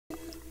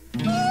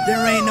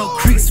There ain't no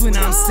crease when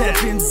I'm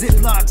stepping.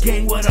 Ziploc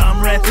gang what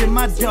I'm repping.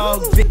 My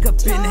dog Vic up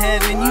in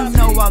heaven, you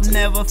know I'll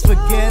never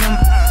forget him.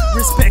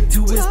 Respect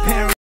to his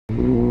parents.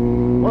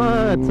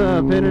 What's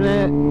up,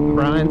 internet?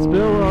 Brian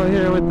Spillwell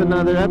here with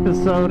another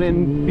episode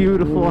in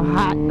beautiful,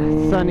 hot,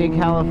 sunny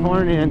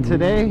California. And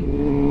today,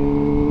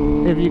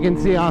 if you can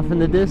see off in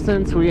the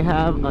distance, we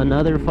have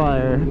another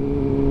fire.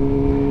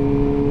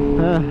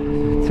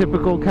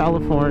 Typical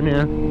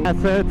California.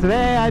 So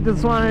today I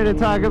just wanted to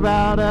talk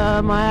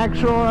about my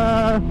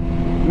actual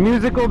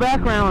musical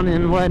background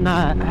and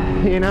whatnot.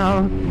 You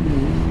know,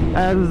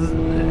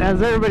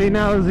 as everybody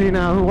knows, you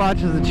know, who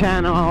watches the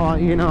channel,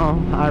 you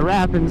know, I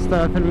rap and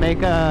stuff and make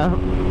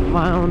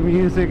my own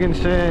music and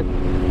shit.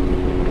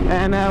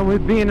 And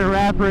with being a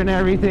rapper and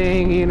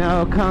everything, you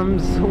know,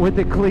 comes with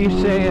the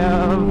cliche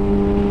of,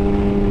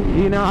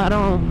 you know, I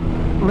don't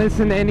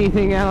listen to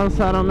anything else.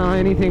 I don't know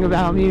anything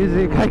about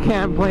music. I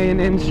can't play an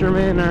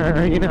instrument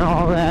or, you know,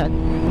 all that.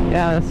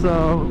 Yeah,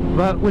 so,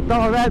 but with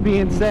all that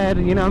being said,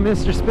 you know,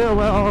 Mr.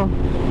 Spillwell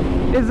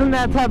isn't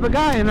that type of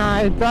guy, and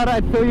I thought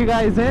I'd fill you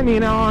guys in, you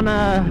know, on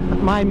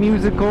my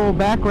musical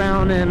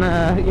background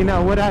and, you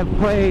know, what I've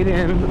played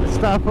and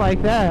stuff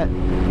like that.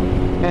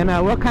 And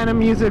what kind of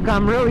music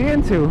I'm really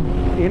into,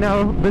 you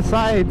know,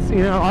 besides,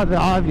 you know, all the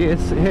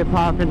obvious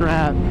hip-hop and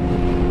rap.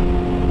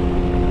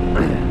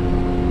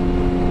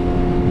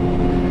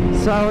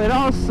 So it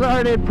all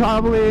started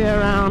probably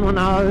around when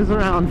I was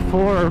around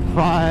 4 or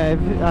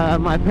 5.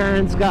 My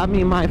parents got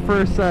me my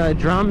first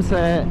drum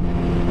set,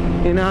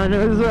 you know, and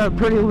it was a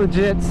pretty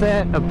legit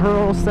set, a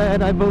Pearl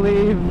set, I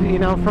believe, you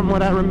know, from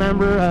what I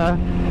remember.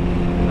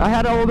 I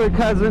had an older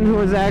cousin who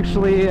was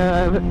actually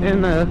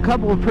in a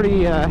couple of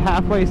pretty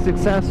halfway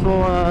successful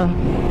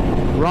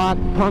rock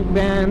punk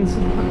bands,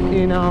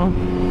 you know,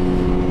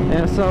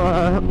 and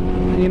so,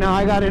 you know,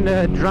 I got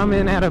into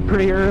drumming at a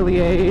pretty early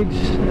age,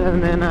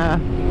 and then,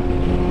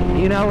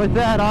 you know, with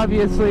that,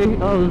 obviously,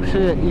 oh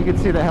shit, you can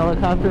see the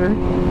helicopter.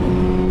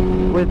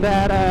 With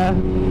that,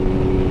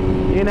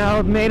 you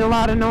know, made a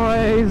lot of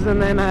noise,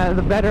 and then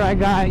the better I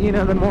got, you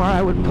know, the more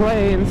I would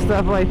play and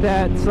stuff like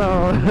that.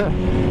 So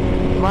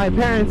my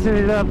parents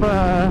ended up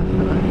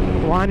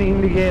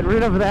wanting to get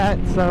rid of that,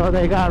 so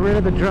they got rid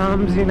of the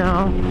drums, you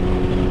know.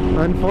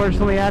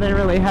 Unfortunately, I didn't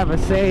really have a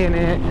say in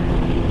it.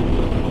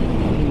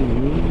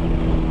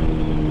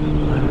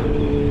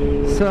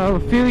 So a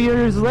few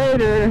years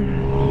later,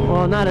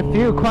 well, not a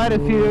few, quite a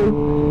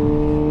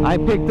few, I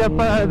picked up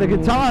the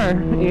guitar,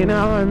 you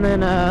know, and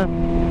then,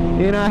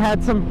 you know, I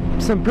had some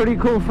pretty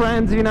cool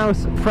friends, you know,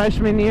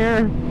 freshman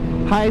year,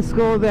 high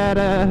school that,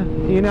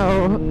 you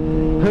know,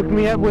 hooked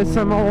me up with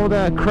some old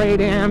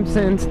crate amps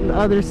and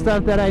other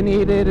stuff that I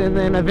needed, and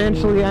then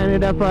eventually I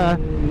ended up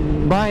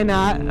buying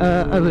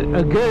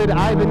a good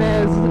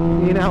Ibanez,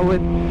 you know,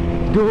 with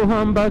dual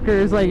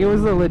humbuckers. Like, it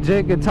was a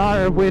legit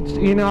guitar, which,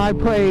 you know, I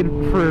played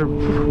for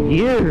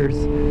years.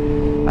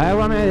 I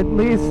want to at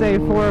least say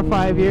 4 or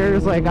 5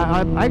 years. Like,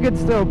 I could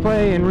still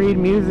play and read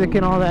music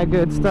and all that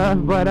good stuff,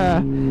 but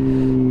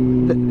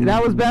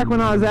that was back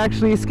when I was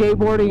actually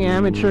skateboarding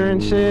amateur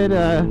and shit.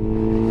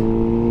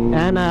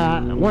 And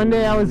one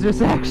day I was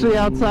just actually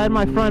outside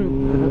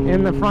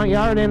in the front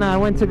yard, and I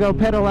went to go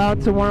pedal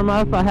out to warm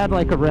up. I had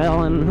like a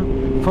rail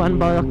and fun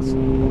box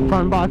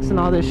and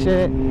all this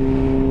shit.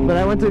 But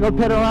I went to go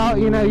pedal out,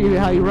 you know,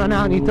 how you run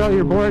out and you throw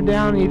your board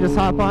down and you just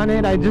hop on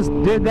it. I just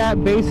did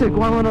that basic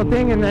one little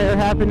thing, and there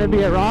happened to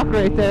be a rock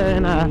right there,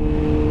 and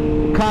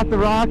caught the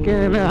rock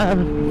and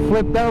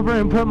flipped over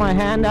and put my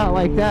hand out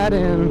like that.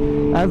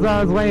 And as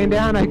I was laying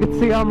down, I could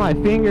see all my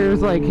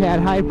fingers like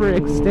had hyper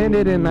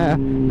extended,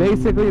 and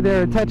basically they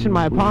were touching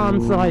my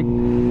palms. So I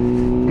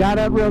got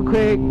up real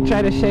quick,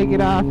 tried to shake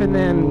it off, and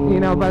then, you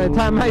know, by the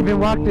time I even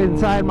walked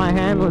inside, my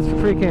hand was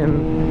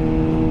freaking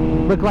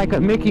looked like a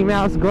Mickey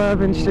Mouse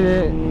glove and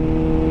shit.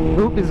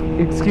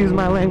 Excuse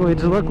my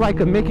language. Looked like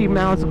a Mickey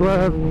Mouse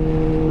glove.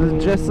 It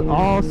was just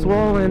all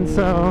swollen,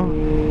 so,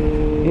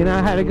 you know,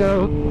 I had to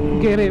go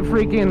get it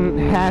freaking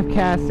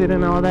half-casted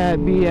and all that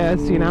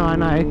BS, you know,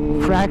 and I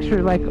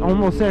fractured like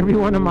almost every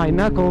one of my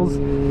knuckles,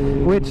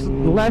 which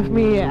left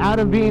me out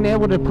of being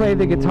able to play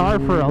the guitar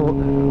for a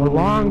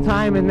long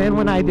time. And then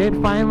when I did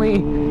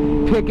finally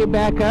pick it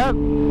back up,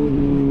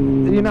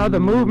 you know, the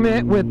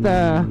movement with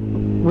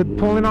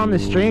pulling on the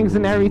strings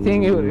and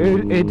everything,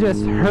 it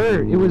just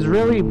hurt. It was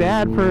really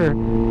bad for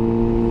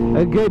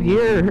a good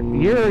year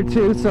or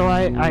two. So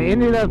I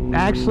ended up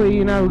actually,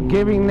 you know,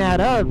 giving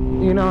that up,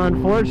 you know,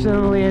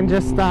 unfortunately, and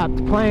just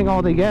stopped playing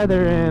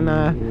altogether. And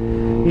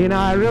you know,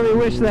 I really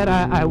wish that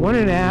I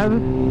wouldn't have,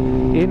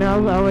 you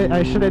know.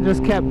 I should have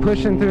just kept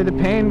pushing through the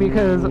pain,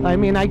 because I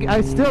mean,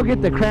 I still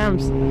get the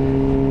cramps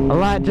a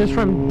lot just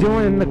from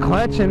doing the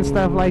clutch and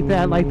stuff like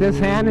that. Like, this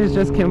hand is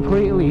just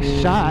completely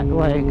shot.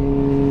 Like,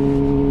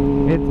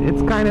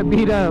 it's kind of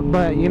beat up,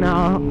 but, you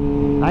know,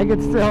 I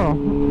could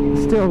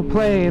still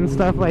play and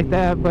stuff like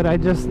that, but I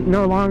just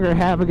no longer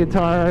have a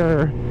guitar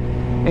or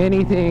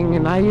anything.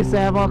 And I used to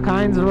have all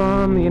kinds of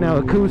them, you know,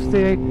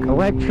 acoustic,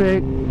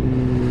 electric,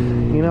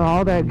 you know,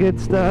 all that good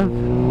stuff.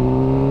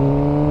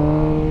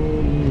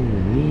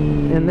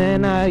 And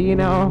then, you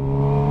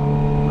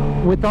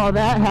know, with all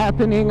that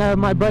happening,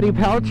 my buddy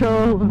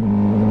Paltrow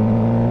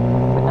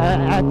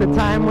at the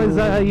time was,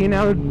 you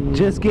know,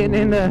 just getting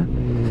into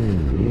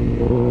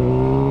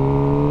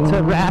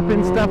rap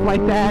and stuff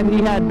like that. And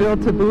he had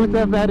built a booth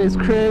up at his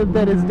crib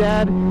that his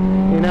dad,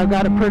 you know,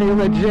 got a pretty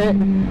legit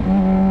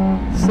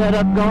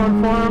setup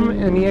going for him.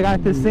 And he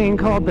got this thing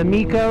called the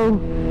Miko,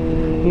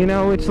 you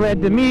know, which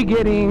led to me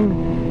getting,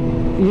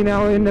 you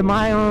know, into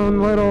my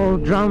own little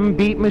drum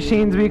beat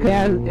machines,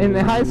 because in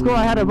high school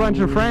I had a bunch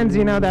of friends,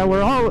 you know, that we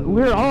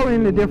were all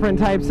into different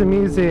types of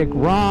music,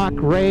 rock,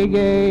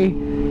 reggae,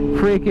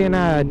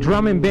 freaking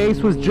drum and bass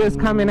was just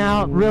coming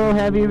out real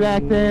heavy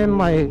back then,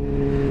 like,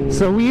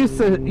 so we used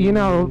to, you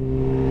know,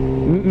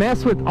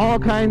 mess with all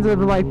kinds of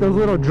like those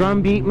little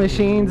drum beat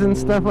machines and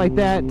stuff like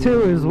that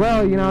too as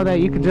well, you know, that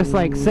you could just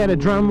like set a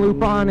drum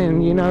loop on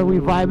and, you know, we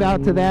vibe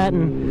out to that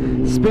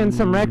and spin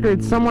some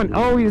records. Someone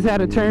always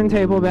had a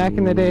turntable back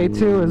in the day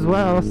too as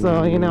well,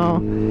 so, you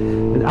know,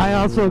 I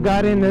also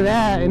got into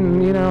that.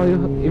 And, you know,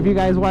 if you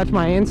guys watch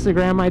my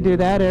Instagram, I do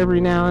that every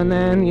now and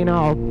then, you know,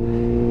 I'll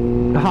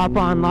hop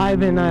on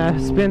live and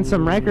spin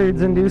some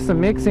records and do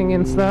some mixing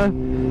and stuff.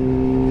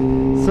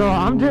 So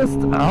I'm just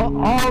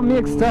all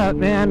mixed up,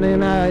 man.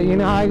 And you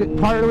know,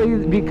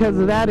 partly because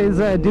of that is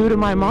due to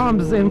my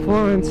mom's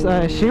influence.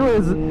 Her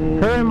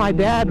and my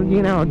dad,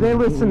 you know, they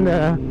listen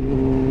to,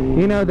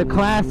 you know, the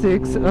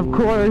classics, of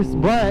course,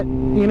 but,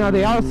 you know,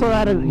 they also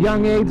at a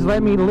young age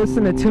let me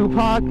listen to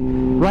Tupac.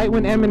 Right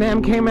when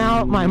Eminem came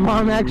out, my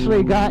mom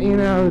actually got it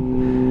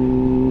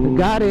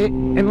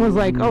and was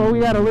like, oh, we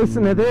gotta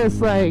listen to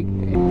this, like.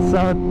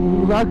 So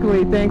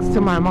luckily, thanks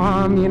to my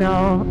mom, you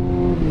know,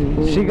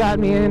 she got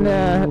me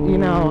into, you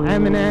know,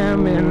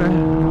 Eminem and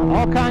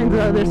all kinds of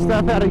other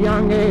stuff at a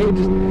young age.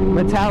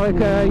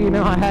 Metallica, you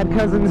know, I had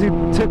cousins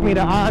who took me to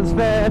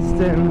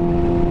Ozfest, and,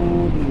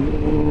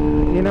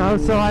 you know,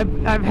 so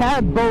I've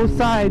had both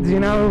sides,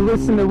 you know,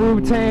 listen to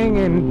Wu-Tang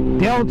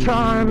and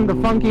Deltron, the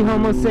Funky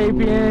Homo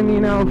Sapien, you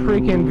know,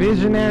 freaking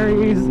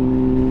Visionaries,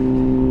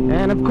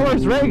 and of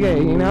course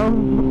reggae, you know.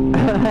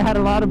 I had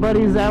a lot of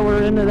buddies that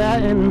were into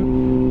that,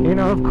 and, you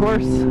know, of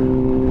course,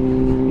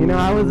 you know,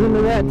 I was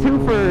into that too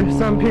for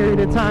some period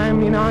of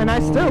time, you know, and I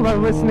still love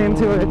listening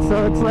to it.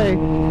 So it's like,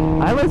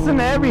 I listen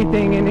to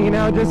everything, and, you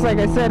know, just like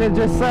I said, it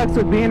just sucks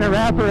with being a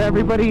rapper.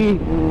 Everybody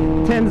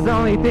tends to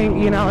only think,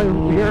 you know,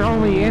 you're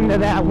only into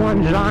that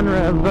one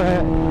genre.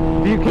 But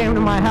if you came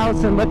to my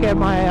house and look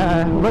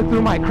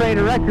through my crate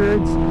of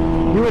records,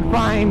 you would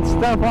find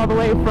stuff all the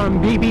way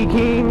from B.B.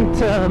 King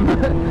to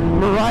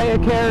Mariah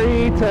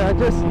Carey to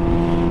just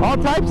all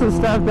types of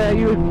stuff that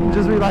you would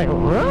just be like,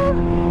 what?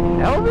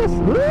 Elvis?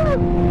 What?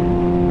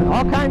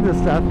 All kinds of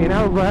stuff, you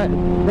know. But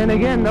then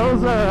again,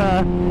 those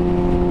are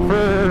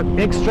for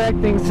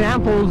extracting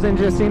samples and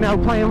just, you know,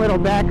 playing little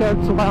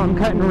backups while I'm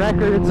cutting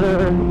records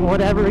or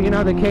whatever, you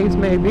know, the case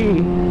may be.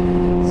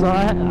 So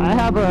I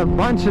have a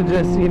bunch of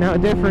just, you know,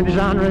 different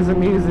genres of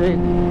music.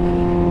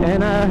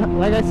 And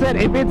like I said,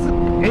 if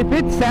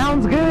it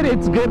sounds good,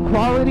 it's good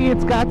quality,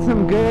 it's got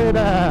some good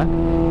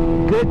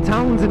good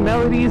tones and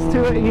melodies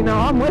to it, you know,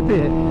 I'm with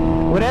it.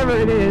 Whatever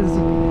it is,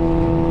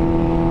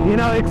 you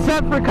know,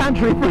 except for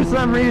country for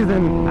some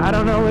reason. I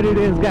don't know what it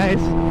is, guys.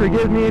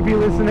 Forgive me if you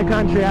listen to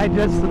country. I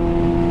just,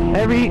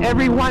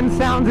 everyone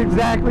sounds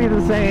exactly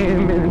the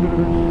same.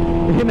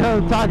 And, you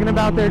know, talking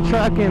about their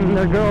truck and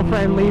their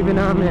girlfriend leaving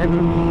them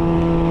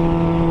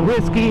and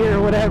whiskey or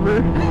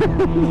whatever.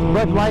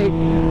 But like,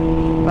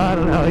 I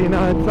don't know, you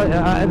know, it's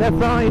that's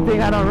the only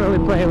thing I don't really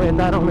play with.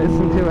 I don't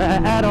listen to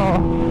at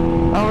all.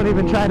 I won't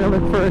even try to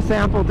look for a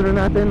sample through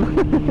nothing.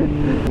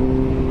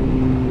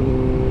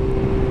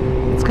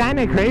 It's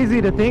kind of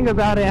crazy to think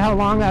about it, how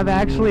long I've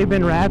actually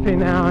been rapping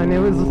now. And it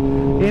was,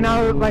 you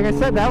know, like I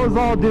said, that was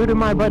all due to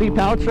my buddy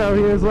Paltrow.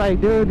 He was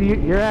like, dude,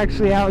 you're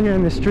actually out here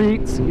in the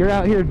streets. You're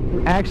out here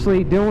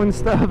actually doing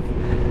stuff,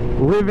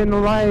 living the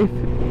life.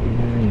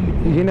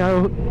 You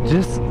know,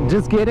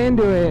 just get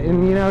into it.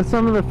 And, you know,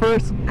 some of the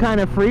first kind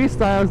of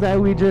freestyles that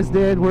we just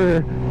did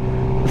were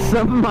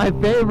some of my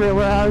favorite,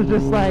 where I was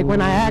just like,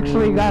 when I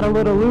actually got a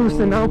little loose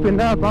and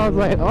opened up, I was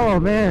like, oh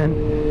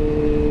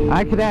man,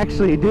 I could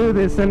actually do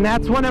this. And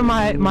that's one of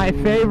my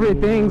favorite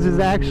things, is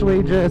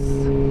actually just,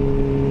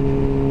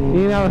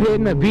 you know,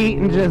 hitting a beat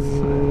and just,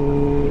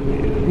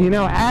 you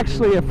know,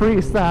 actually a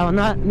freestyle,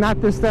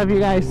 not the stuff you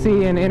guys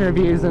see in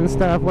interviews and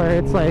stuff where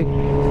it's like,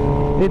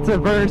 it's a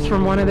verse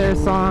from one of their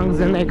songs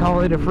and they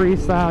call it a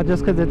freestyle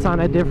just because it's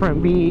on a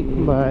different beat.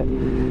 But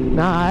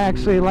no, I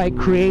actually like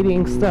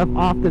creating stuff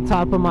off the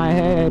top of my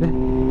head. You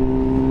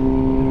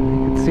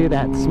can see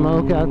that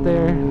smoke out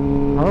there.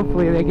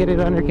 Hopefully they get it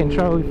under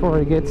control before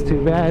it gets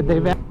too bad.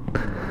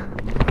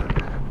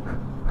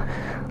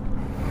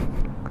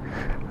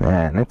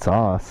 Man, it's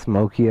all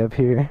smoky up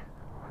here.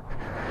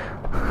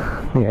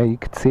 Yeah, you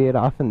can see it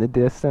off in the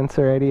distance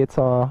already. It's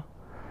all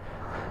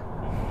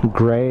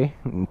gray.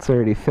 It's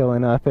already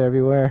filling up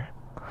everywhere.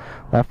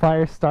 That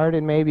fire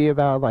started maybe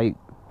about like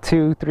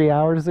 2-3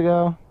 hours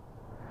ago.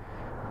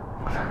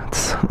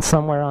 It's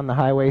somewhere on the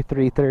highway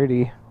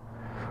 330.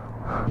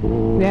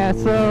 Yeah,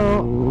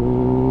 so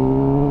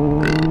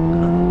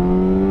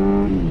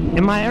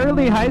in my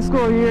early high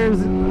school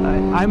years,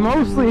 I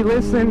mostly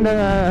listened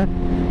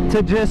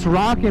to just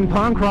rock and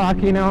punk rock,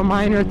 you know,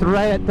 Minor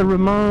Threat, the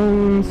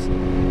Ramones,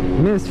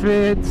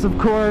 Misfits, of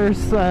course,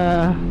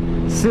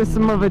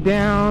 System of a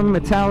Down,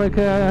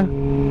 Metallica,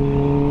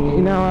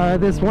 you know,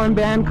 this one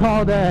band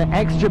called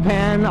X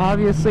Japan.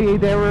 Obviously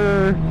they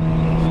were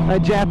a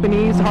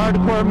Japanese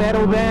hardcore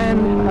metal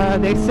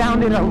band. They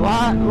sounded a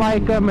lot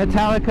like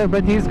Metallica,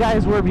 but these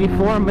guys were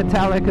before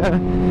Metallica,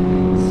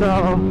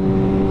 so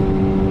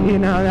you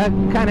know, that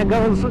kind of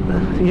goes,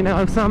 you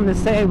know, something to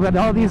say. But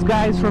all these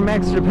guys from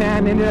X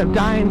Japan ended up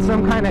dying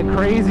some kind of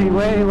crazy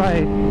way.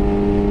 Like,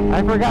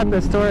 I forgot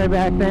the story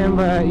back then,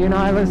 but you know,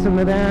 I listened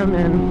to them.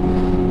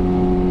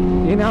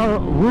 And you know,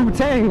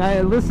 Wu-Tang,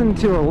 I listened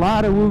to a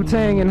lot of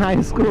Wu-Tang in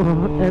high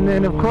school. And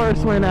then of course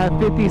when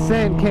 50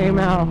 Cent came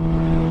out,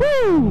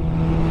 woo,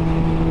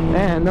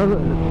 man,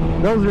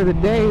 those were the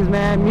days,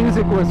 man.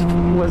 Music was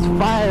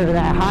fire,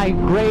 that high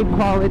grade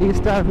quality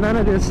stuff. None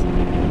of this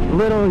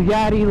little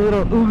yachty,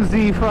 little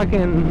Uzi,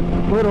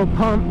 fucking little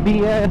pump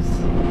BS.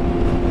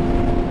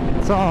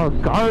 It's all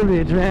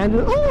garbage, man.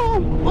 Just, oh,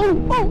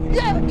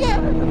 yeah.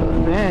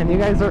 Man, you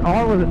guys are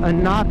all a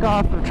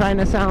knockoff of trying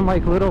to sound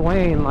like Lil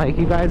Wayne. Like,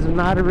 you guys are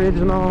not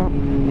original.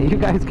 You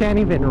guys can't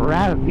even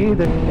rap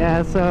either.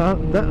 Yeah, so,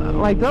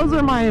 like, those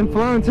are my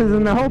influences,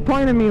 and the whole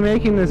point of me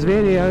making this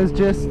video is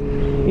just,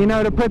 you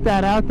know, to put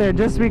that out there.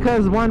 Just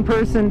because one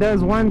person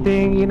does one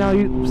thing, you know,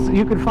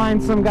 you could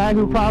find some guy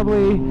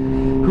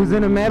who's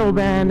in a metal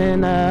band,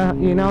 and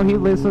you know, he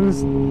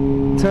listens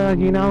to,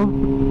 you know,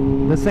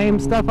 the same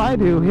stuff I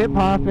do,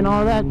 hip-hop and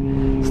all that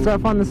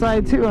stuff on the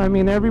side too. I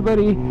mean,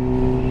 everybody,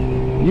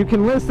 you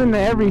can listen to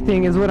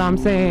everything is what I'm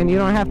saying. You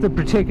don't have to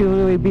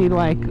particularly be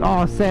like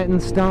all set in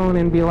stone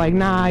and be like,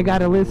 nah, I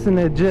gotta listen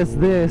to just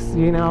this,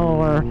 you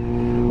know, or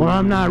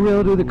I'm not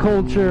real to the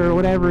culture or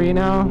whatever, you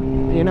know.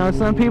 You know,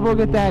 some people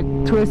get that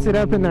twisted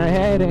up in their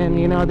head, and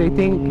you know, they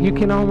think you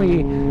can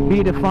only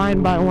be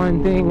defined by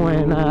one thing,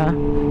 when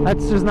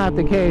that's just not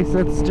the case.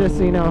 That's just,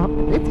 you know,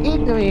 it's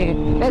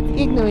ignorant. That's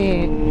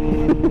ignorant.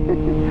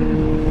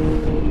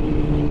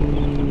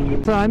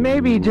 So I may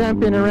be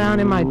jumping around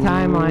in my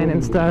timeline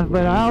and stuff,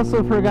 but I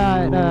also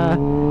forgot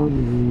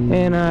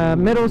in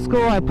middle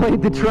school I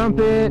played the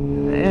trumpet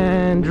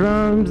and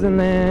drums, and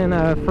then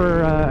at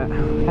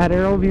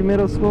Arrowview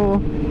Middle School,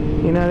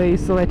 you know, they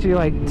used to let you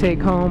like take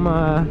home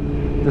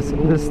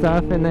the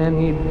stuff, and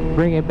then you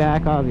bring it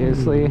back,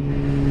 obviously.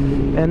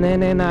 And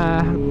then in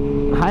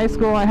high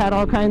school I had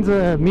all kinds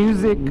of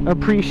music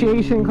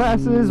appreciation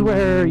classes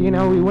where, you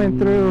know, we went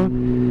through,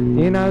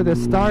 you know, the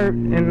start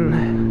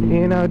and,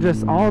 you know,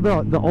 just all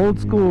the old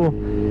school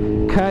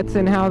cuts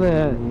and how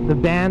the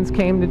bands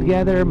came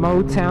together,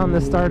 Motown,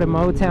 the start of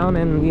Motown,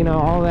 and, you know,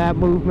 all that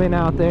movement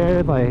out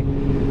there. Like,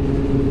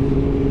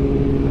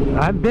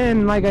 I've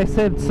been, like I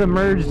said,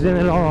 submerged in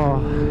it all.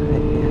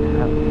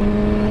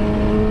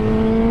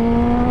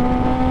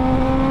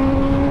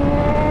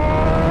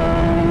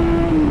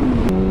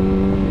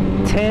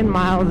 10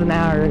 miles an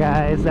hour,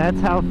 guys. That's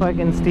how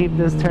fucking steep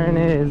this turn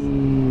is.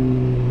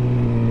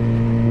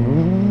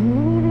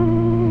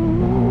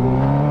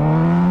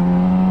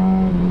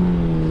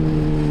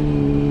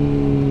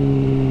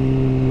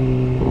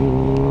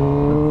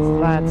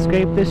 Let's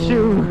scrape the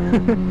shoe.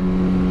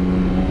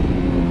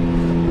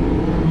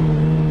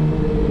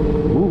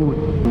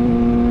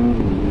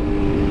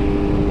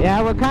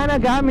 Yeah, what kind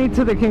of got me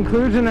to the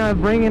conclusion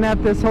of bringing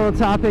up this whole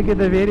topic of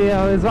the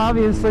video is,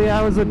 obviously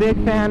I was a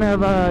big fan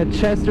of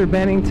Chester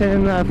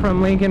Bennington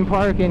from Linkin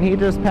Park, and he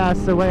just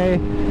passed away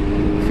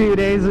a few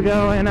days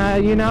ago.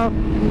 And you know,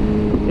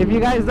 if you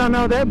guys don't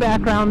know their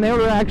background, they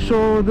were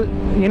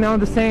you know,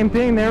 the same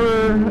thing. They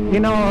were, you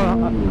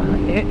know,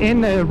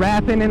 into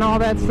rapping and all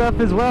that stuff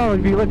as well.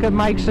 If you look at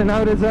Mike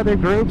Shinoda's other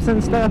groups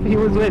and stuff, he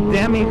was with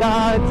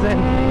Demigods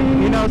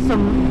and, you know,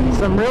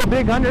 some real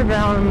big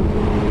underground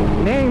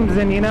names.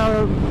 And, you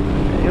know,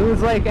 it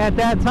was like at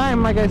that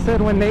time, like I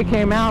said, when they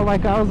came out,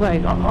 like I was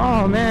like,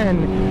 oh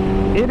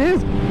man, it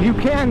is, you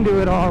can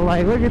do it all.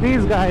 Like, look at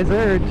these guys,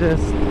 they're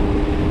just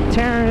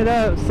tearing it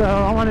up. So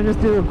I want to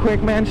just do a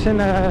quick mention,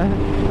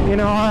 you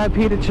know,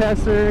 RIP to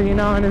Chester, you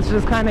know. And it's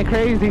just kind of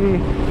crazy,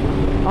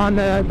 on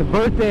the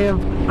birthday of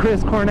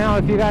Chris Cornell,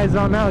 if you guys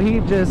don't know, he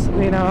just,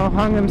 you know,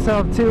 hung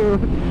himself too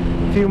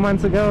a few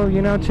months ago.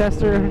 You know,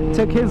 Chester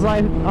took his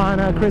life on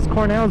Chris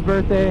Cornell's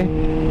birthday,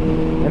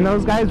 and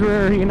those guys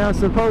were, you know,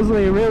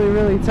 supposedly really,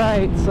 really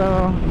tight.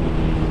 So,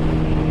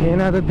 you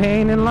know, the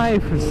pain in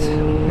life is,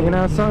 you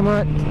know,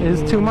 somewhat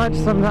is too much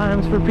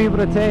sometimes for people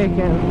to take,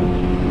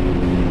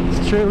 and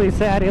it's truly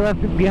sad. He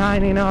left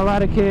behind, you know, a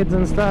lot of kids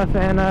and stuff,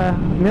 and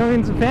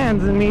millions of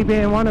fans, and me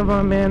being one of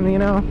them. And, you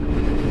know,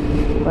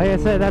 like I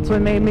said, that's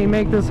what made me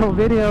make this whole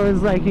video,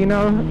 is like, you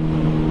know,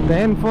 the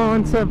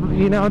influence of,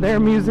 you know, their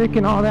music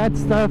and all that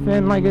stuff.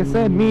 And like I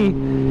said, me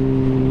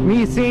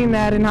seeing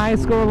that in high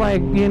school,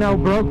 like, you know,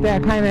 broke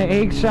that kind of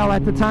eggshell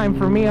at the time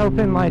for me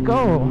open, like,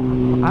 oh,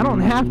 I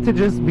don't have to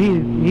just be,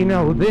 you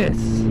know, this.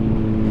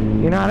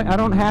 You know, I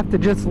don't have to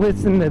just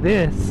listen to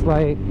this,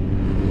 like.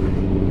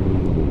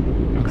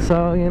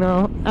 So, you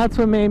know, that's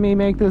what made me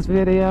make this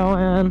video,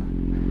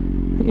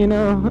 and, you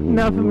know,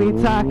 enough of me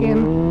talking.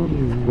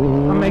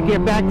 I'm gonna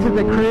get back to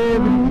the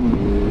crib.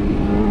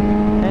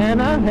 And,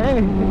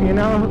 hey, you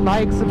know,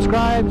 like,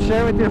 subscribe,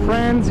 share with your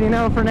friends. You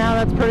know, for now,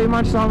 that's pretty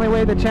much the only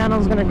way the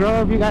channel's gonna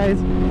grow. If you guys,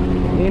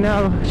 you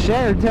know,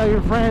 share, tell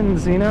your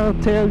friends, you know,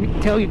 tell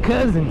your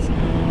cousins,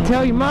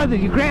 tell your mother,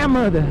 your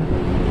grandmother.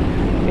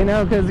 You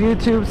know, because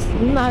YouTube's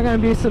not going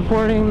to be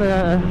supporting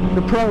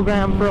the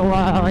program for a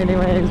while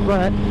anyways,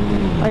 but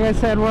like I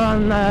said, we're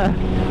on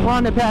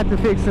the path to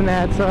fixing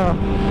that, so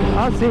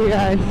I'll see you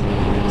guys.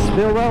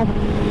 Spillwell,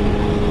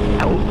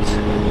 out.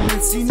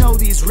 You know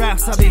these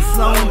raps I be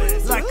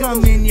flowing like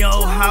I'm in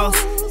your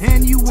house,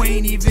 and you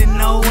ain't even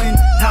knowing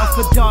how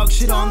for dog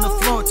shit on the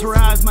floor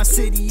terrorize my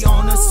city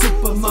on a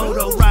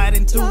supermoto,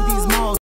 riding through these malls.